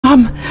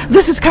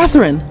This is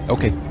Catherine.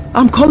 Okay.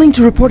 I'm calling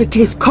to report a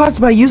case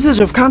caused by usage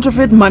of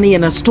counterfeit money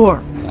in a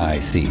store. I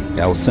see.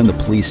 I will send the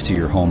police to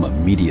your home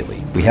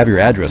immediately. We have your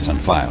address on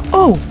file.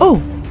 Oh,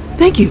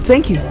 thank you.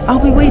 I'll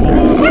be waiting.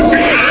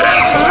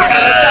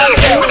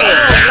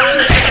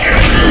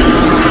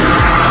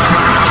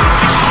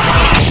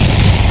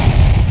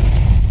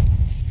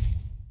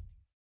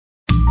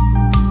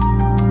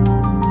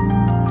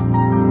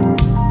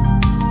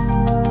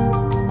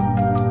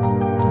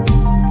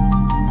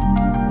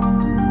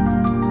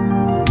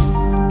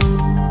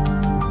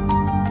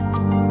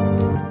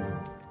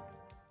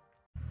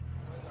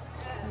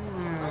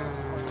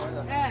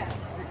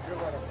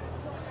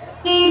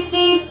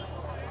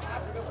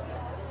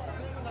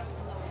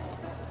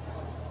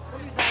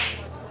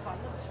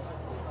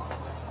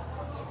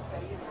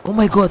 Oh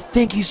my god,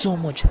 thank you so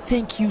much.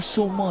 Thank you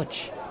so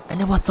much. I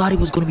never thought it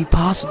was gonna be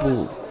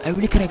possible. I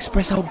really can't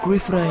express how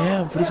grateful I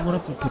am for this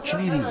wonderful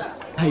opportunity.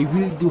 I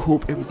really do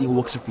hope everything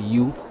works out for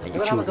you and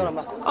your children.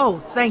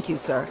 Oh, thank you,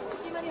 sir.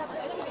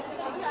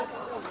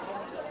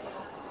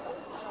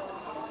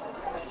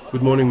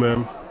 Good morning,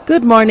 ma'am.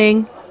 Good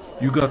morning.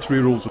 You got 3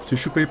 rolls of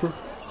tissue paper?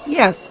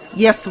 Yes,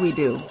 we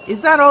do.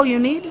 Is that all you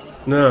need?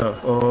 Nah,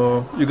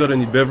 you got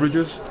any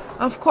beverages?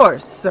 Of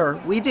course, sir,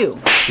 we do.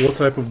 What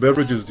type of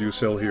beverages do you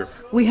sell here?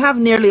 We have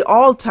nearly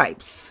all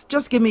types.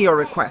 Just give me your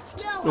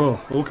request. Oh,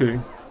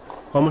 okay.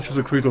 How much does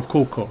a crate of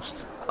Coke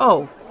cost?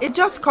 Oh, it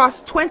just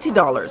costs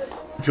 $20.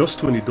 Just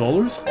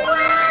 $20?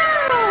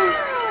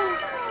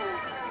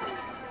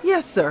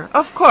 Yes, sir,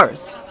 of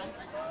course.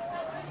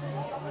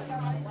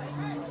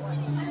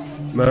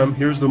 Ma'am,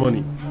 here's the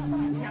money.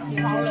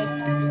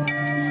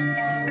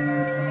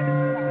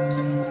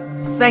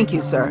 Thank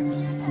you, sir.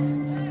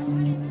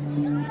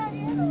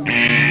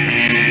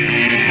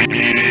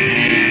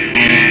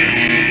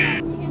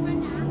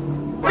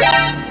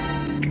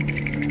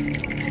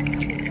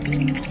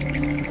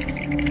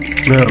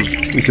 Ma'am,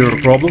 is there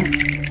a problem?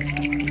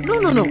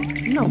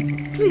 No.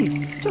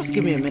 Please, just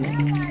give me a minute.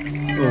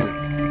 Oh,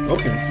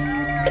 okay.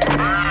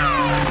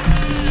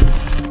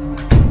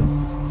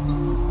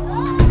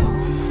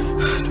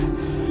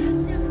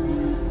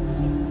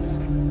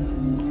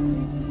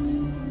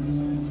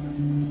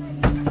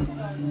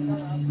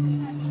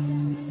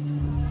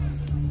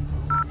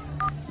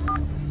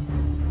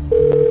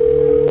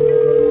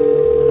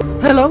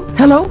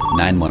 Hello?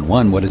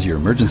 911, what is your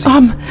emergency?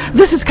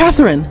 This is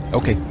Catherine.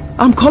 Okay.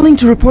 I'm calling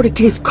to report a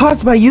case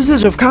caused by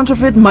usage of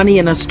counterfeit money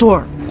in a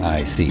store.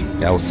 I see.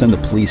 I will send the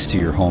police to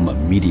your home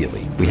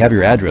immediately. We have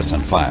your address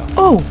on file.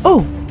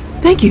 Oh,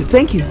 thank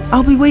you.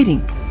 I'll be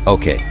waiting.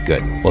 Okay,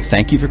 good. Well,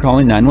 thank you for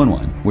calling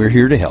 911. We're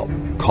here to help.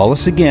 Call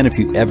us again if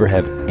you ever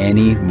have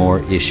any more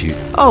issues.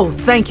 Oh,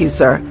 thank you,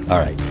 sir. All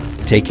right.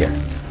 Take care.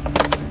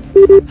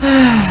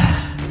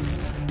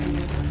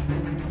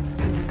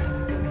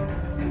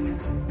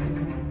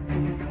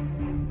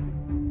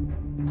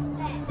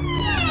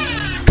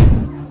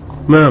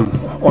 Ma'am,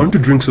 aren't the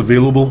drinks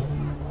available?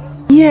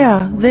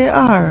 Yeah, they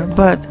are,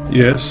 but...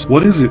 Yes,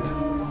 what is it?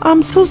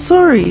 I'm so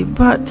sorry,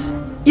 but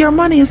your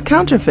money is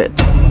counterfeit.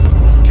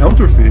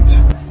 Counterfeit?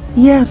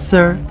 Yes,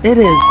 sir, it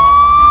is.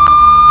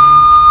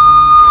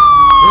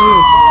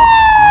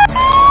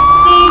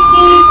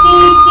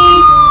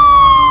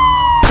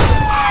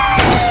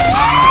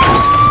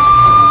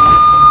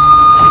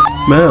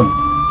 Ma'am,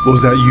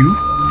 was that you?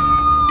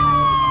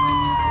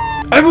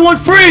 Everyone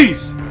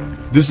freeze!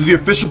 This is the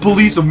official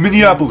police of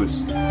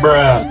Minneapolis.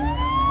 Bruh.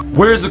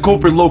 Where is the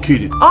culprit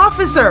located?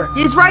 Officer,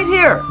 he's right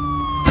here.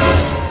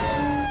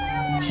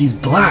 He's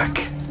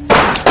black.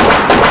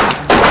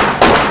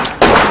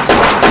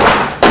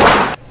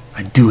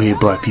 I do hate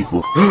black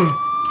people.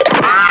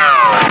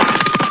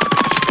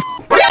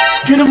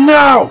 Get him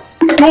now!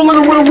 Don't let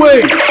him run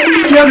away!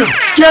 Get him!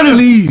 Get him!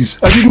 Please,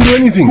 I didn't do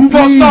anything. Move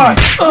please. outside!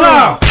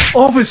 Now!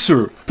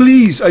 Officer,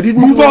 please, I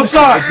didn't Move do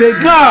outside! anything.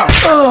 I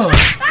beg you. Now!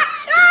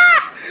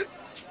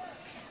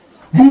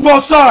 Move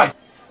outside!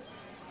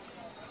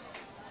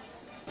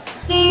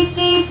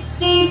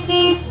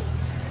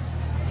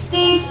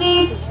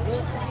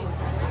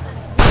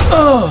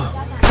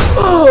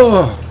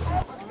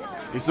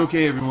 It's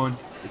okay, everyone.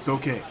 It's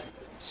okay.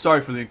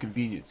 Sorry for the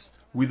inconvenience.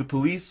 We, the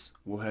police,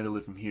 will handle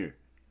it from here.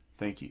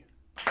 Thank you.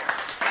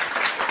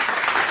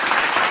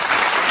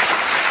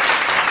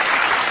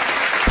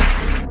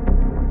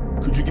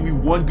 Could you give me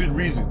one good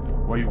reason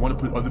why you want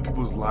to put other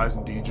people's lives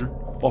in danger?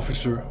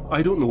 Officer,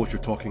 I don't know what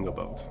you're talking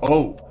about.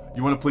 Oh,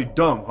 you want to play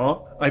dumb,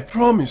 huh? I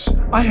promise,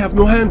 I have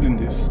no hand in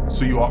this.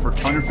 So you offer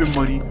counterfeit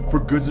money for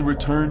goods in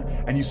return,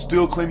 and you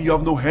still claim you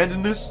have no hand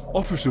in this?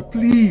 Officer,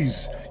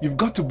 please, you've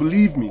got to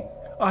believe me.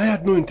 I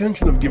had no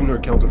intention of giving her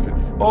counterfeit.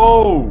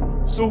 Oh,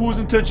 so whose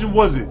intention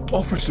was it?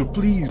 Officer,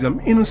 please, I'm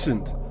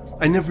innocent.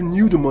 I never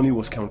knew the money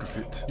was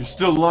counterfeit. You're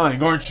still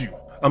lying, aren't you?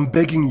 I'm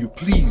begging you,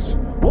 please.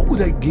 What would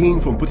I gain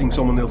from putting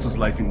someone else's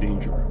life in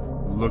danger?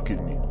 Look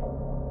at me.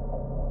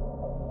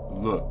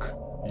 Look,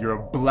 you're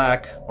a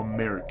black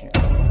American.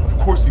 Of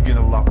course you get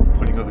a lot from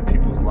putting other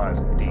people's lives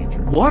in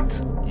danger.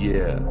 What?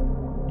 Yeah,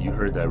 you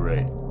heard that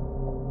right.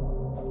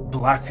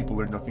 Black people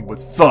are nothing but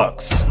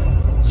thugs.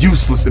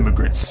 Useless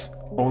immigrants.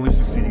 Only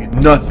succeeding in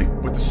nothing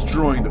but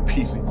destroying the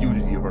peace and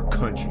unity of our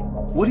country.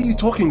 What are you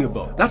talking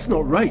about? That's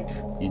not right.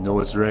 You know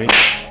what's right?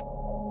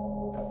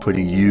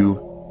 Putting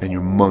you and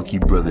your monkey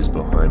brothers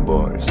behind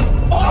bars.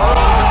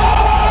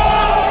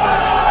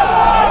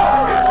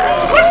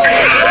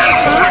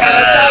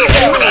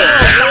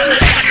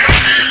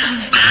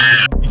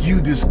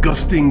 You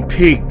disgusting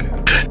pig.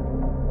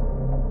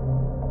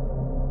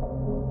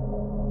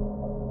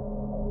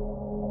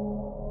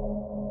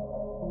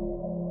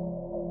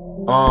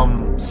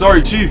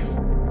 Sorry, Chief.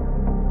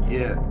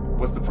 Yeah,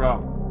 what's the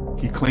problem?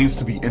 He claims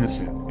to be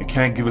innocent and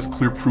can't give us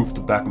clear proof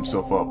to back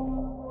himself up.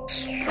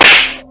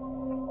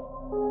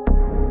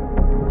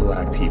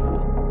 Black people.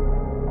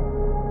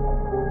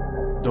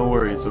 Don't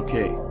worry, it's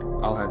okay.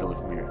 I'll handle it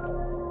from here.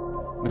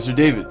 Mr.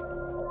 David,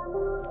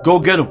 go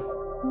get him.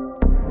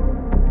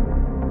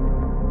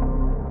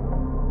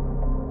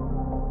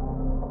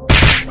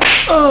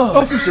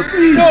 Officer,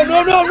 please! No,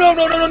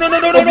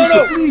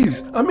 Officer,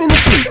 please! I'm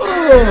innocent!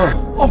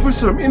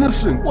 Officer, I'm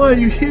innocent! Why are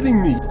you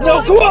hitting me?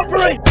 No,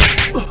 cooperate!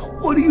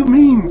 What do you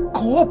mean,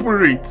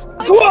 cooperate?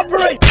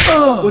 Cooperate!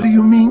 What do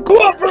you mean?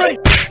 Cooperate!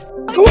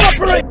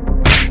 Cooperate!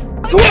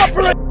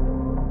 Cooperate!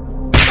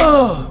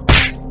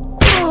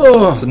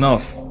 That's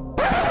enough.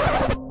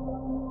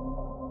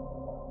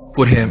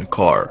 Put him in the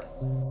car.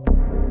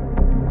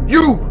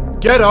 You!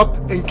 Get up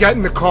and get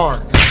in the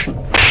car!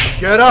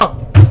 Get up!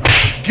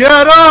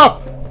 Get up!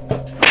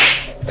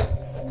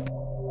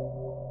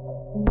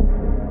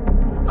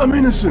 I'm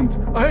innocent.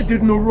 I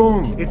did no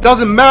wrong. It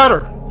doesn't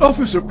matter.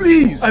 Officer,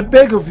 please. I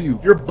beg of you.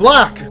 You're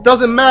black. It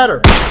doesn't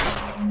matter.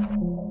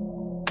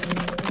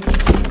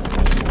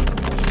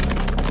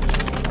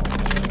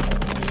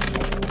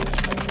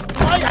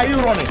 Why are you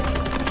running?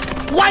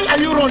 Why are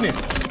you running?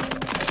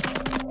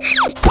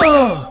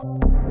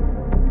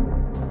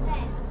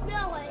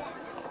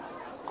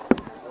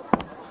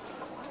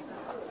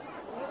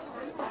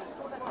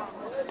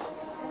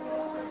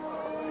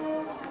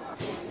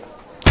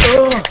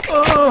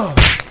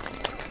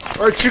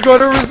 Aren't you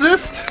gonna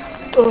resist?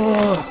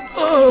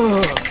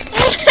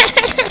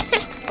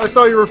 I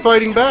thought you were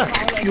fighting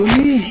back. Your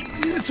knee.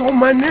 It's on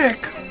my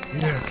neck.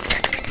 Yeah,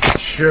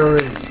 sure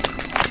is.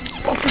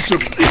 Officer,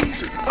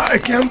 please. I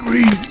can't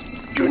breathe.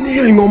 You're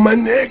kneeling on my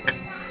neck.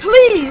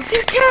 Please,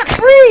 he can't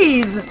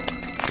breathe.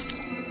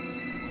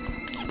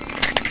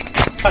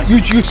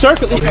 You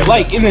circle it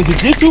like in the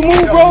jiu-jitsu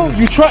move, bro.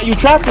 You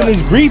trapping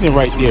his breathing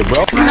right there,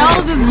 bro. Your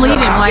nose is bleeding.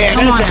 Like,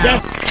 come on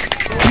now.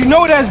 You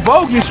know that's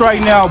bogus right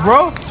now,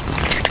 bro.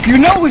 You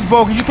know it's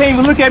bogus. You can't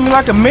even look at me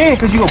like a man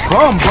because you a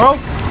bum, bro.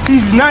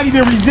 He's not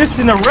even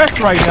resisting arrest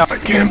right now. I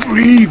can't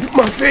breathe.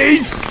 My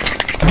face.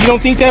 You don't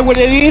think that's what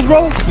it is,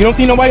 bro? You don't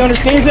think nobody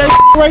understands that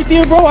right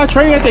there, bro? I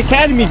train at the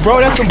academy,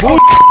 bro. That's some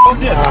bullshit, bro.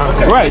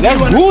 Right,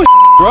 that's bullshit,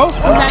 bro.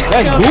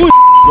 That's bullshit,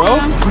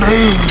 bro.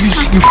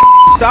 You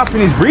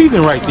stopping his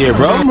breathing right there,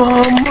 bro.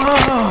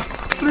 Mama,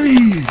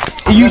 please.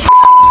 You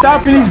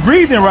stopping his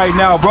breathing right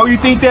now, bro. You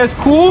think that's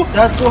cool?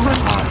 That's what.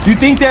 You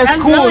think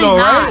that's cool, really though,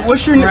 not. right?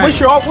 What's your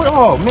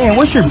oh man,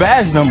 what's your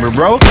badge number,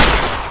 bro?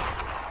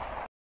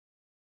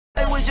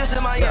 I was just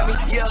in Miami,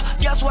 yeah.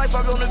 Guess who I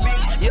fucked on the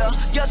beach, yeah.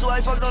 Guess who I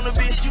fucked on the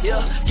beach,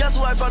 yeah. Guess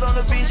who I fucked on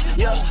the beach,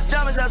 yeah.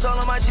 Diamonds that's all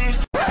on my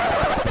teeth.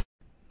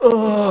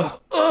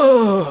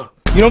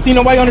 You don't think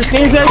nobody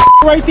understands that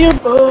right there?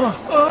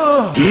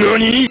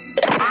 Nani?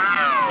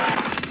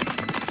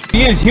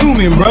 He is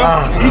human,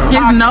 bro. His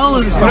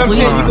nose is But I'm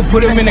saying you can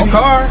put him in the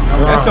car.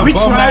 That's a We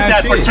bum tried ass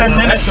that for shit. 10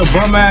 minutes. That's a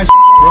bum ass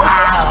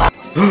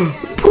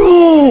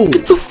Bro,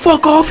 get the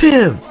fuck off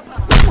him.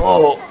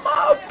 Oh,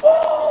 my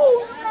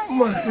balls.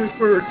 My head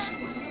hurts.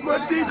 My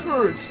dick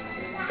hurts.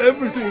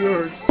 Everything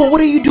hurts. But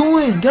what are you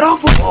doing? Get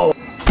off of him.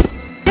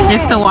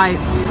 It's the whites.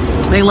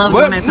 They love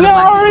doing it to the No,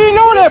 I black. already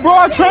know that, bro.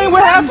 I train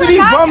with half of these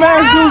bum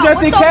ass dudes at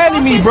the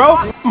academy, bro.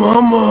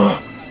 Mama,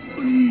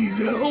 please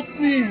help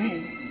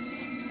me.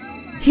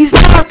 He's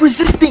not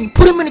resisting.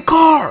 Put him in the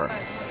car.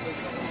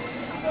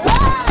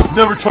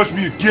 Never touch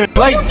me again.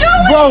 Like,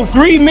 bro,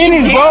 3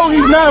 minutes, bro.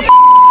 He's not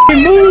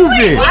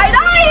moving.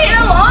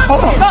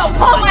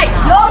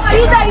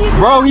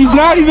 Bro, he's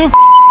not even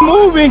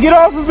moving. Get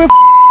off of his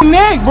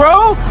neck,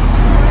 bro.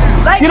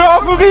 Get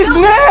off of his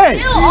neck.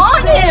 Still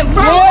on him,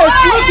 bro. Yes,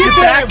 look at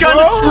that, Back on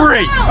the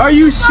street. Are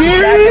you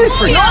serious?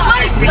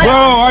 Bro,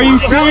 are you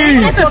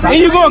serious? And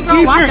you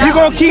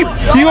gonna keep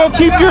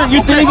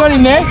your thing on your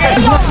neck?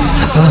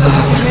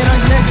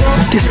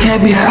 This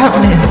can't be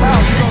happening.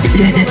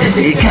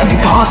 It can't be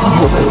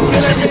possible.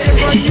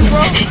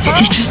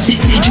 He just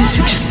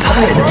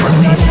died in front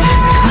of me.